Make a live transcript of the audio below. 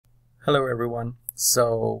Hello everyone.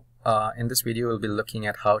 In this video we'll be looking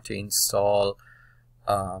at how to install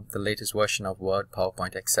the latest version of Word,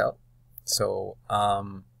 PowerPoint, Excel.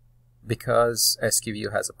 Because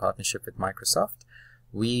SQView has a partnership with Microsoft,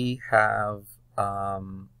 we can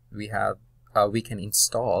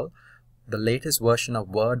install the latest version of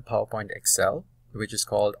Word, PowerPoint, Excel, which is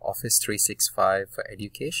called Office 365 for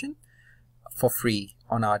Education, for free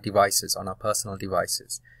on our devices, on our personal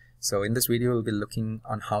devices. So in this video, we'll be looking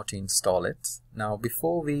on how to install it. Now,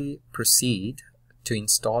 before we proceed to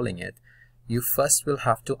installing it, you first will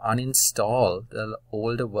have to uninstall the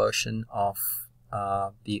older version of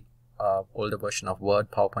Word,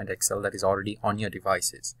 PowerPoint, Excel that is already on your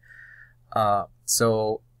devices. Right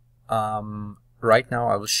now,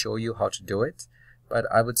 I will show you how to do it, but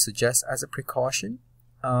I would suggest as a precaution,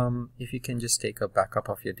 if you can just take a backup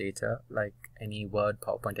of your data, like any Word,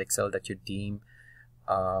 PowerPoint, Excel that you deem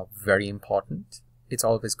very important. It's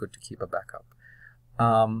always good to keep a backup.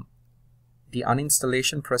 The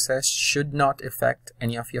uninstallation process should not affect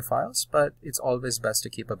any of your files, but it's always best to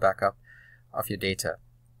keep a backup of your data.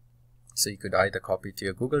 So you could either copy it to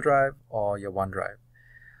your Google Drive or your OneDrive.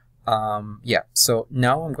 So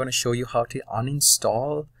now I'm going to show you how to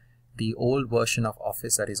uninstall the old version of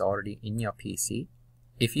Office that is already in your PC.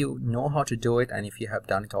 If you know how to do it and if you have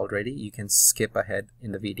done it already, you can skip ahead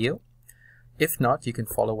in the video. If not, you can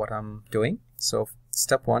follow what I'm doing. So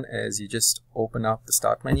step one is you just open up the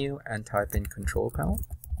start menu and type in Control Panel.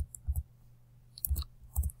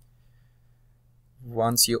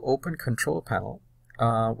 Once you open Control Panel,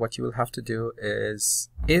 what you will have to do is,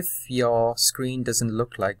 if your screen doesn't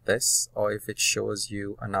look like this, or if it shows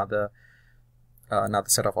you another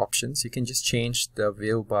set of options, you can just change the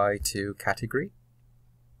view by to category.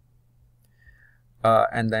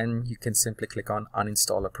 And then you can simply click on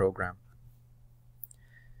Uninstall a Program.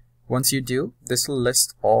 Once you do, this will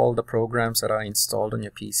list all the programs that are installed on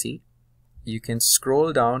your PC. You can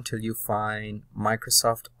scroll down till you find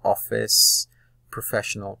Microsoft Office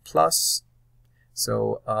Professional Plus.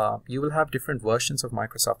 So you will have different versions of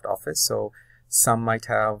Microsoft Office. So some might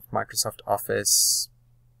have Microsoft Office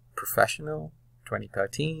Professional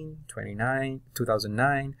 2013,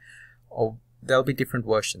 2009, or there'll be different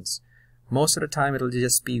versions. Most of the time it'll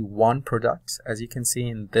just be one product. As you can see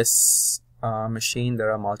in this machine,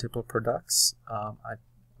 there are multiple products.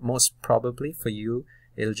 Most probably for you,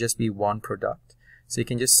 it'll just be one product. So you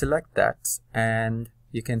can just select that and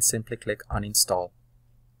you can simply click uninstall.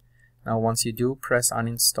 Now, once you do press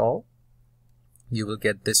uninstall, you will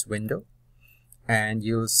get this window and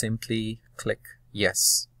you'll simply click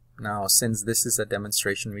yes. Now, since this is a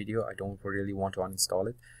demonstration video, I don't really want to uninstall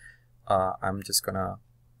it. I'm just gonna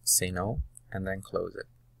say no and then close it.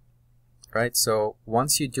 Right, so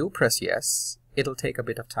once you do press yes, it'll take a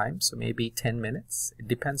bit of time, so maybe 10 minutes. It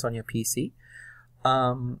depends on your PC.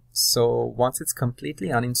 So once it's completely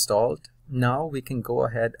uninstalled, now we can go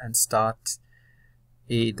ahead and start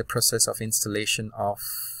the process of installation of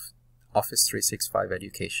Office 365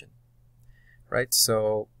 Education. Right,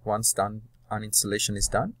 so once uninstallation is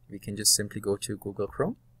done, we can just simply go to Google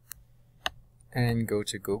Chrome and go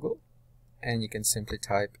to Google, and you can simply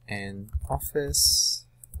type in Office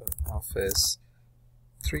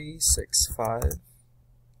 365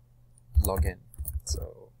 login.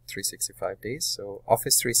 So 365 days. So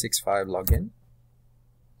Office 365 login,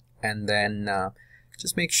 and then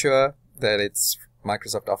just make sure that it's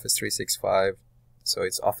Microsoft Office 365. So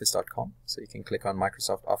it's office.com. So you can click on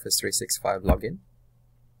Microsoft Office 365 login,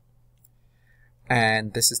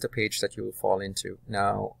 and this is the page that you will fall into.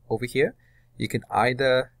 Now over here, you can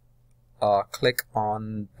either click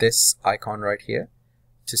on this icon right here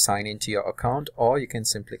to sign into your account, or you can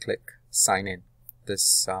simply click sign in,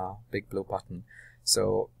 this big blue button.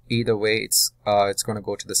 So either way, it's going to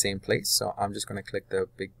go to the same place. So I'm just going to click the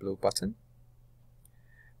big blue button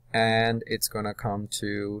and it's going to come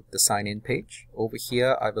to the sign in page. Over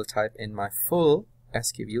here, I will type in my full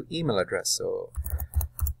SQView email address. So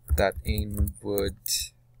that would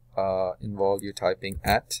involve you typing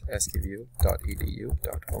at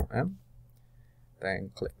sqview.edu.om,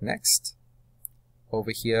 then click next.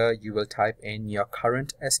 Over here, you will type in your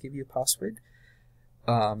current SQView password.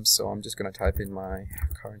 So I'm just going to type in my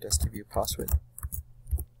current SQView password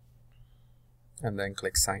and then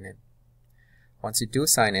click sign in. Once you do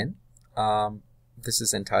sign in, this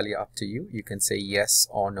is entirely up to you. You can say yes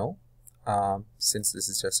or no. Since this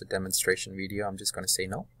is just a demonstration video, I'm just going to say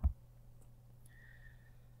no.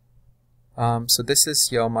 So this is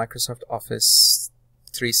your Microsoft Office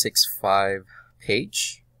 365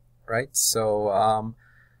 page. Right, so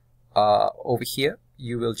over here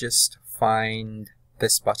you will just find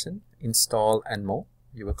this button, install and more.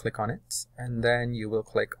 You will click on it, and then you will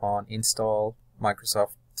click on Install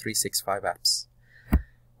Microsoft 365 Apps.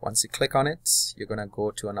 Once you click on it, you're going to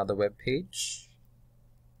go to another web page,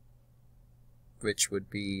 which would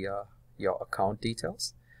be your account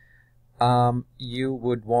details. You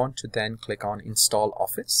would want to then click on Install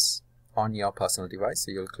Office on your personal device.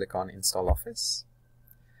 So you'll click on Install Office.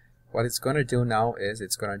 What it's going to do now is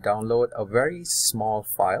it's going to download a very small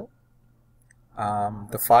file.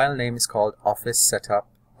 The file name is called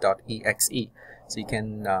officesetup.exe. So you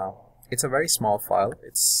can, it's a very small file.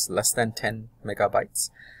 It's less than 10 megabytes.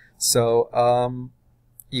 So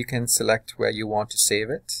you can select where you want to save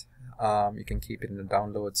it. You can keep it in the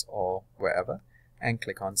downloads or wherever, and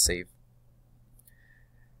click on save.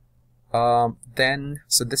 So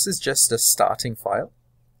this is just a starting file.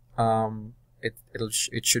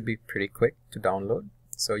 It should be pretty quick to download.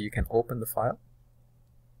 So you can open the file,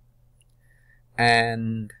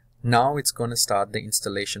 and now it's going to start the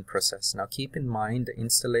installation process. Now keep in mind, the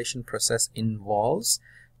installation process involves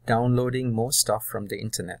downloading more stuff from the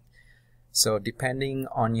internet. So depending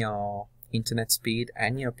on your internet speed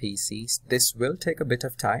and your PCs, this will take a bit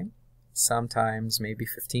of time, sometimes maybe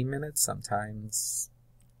 15 minutes, sometimes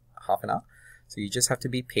half an hour. So you just have to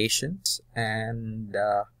be patient and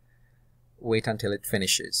wait until it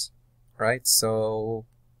finishes, right? So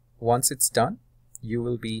once it's done, you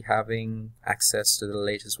will be having access to the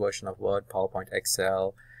latest version of Word, PowerPoint,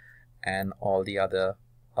 Excel, and all the other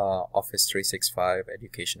Office 365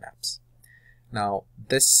 education apps. Now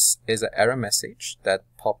this is an error message that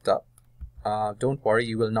popped up. Don't worry,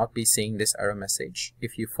 you will not be seeing this error message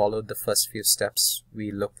if you followed the first few steps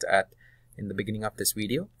we looked at in the beginning of this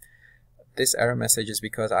video. This error message is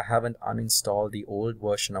because I haven't uninstalled the old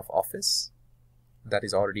version of Office that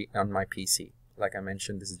is already on my PC. Like I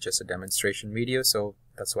mentioned, this is just a demonstration video, so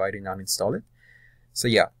that's why I didn't uninstall it. So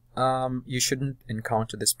yeah, you shouldn't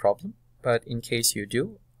encounter this problem, but in case you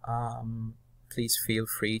do, please feel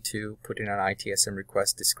free to put in an ITSM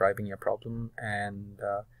request describing your problem, and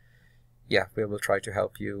yeah, we will try to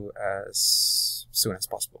help you as soon as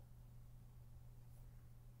possible.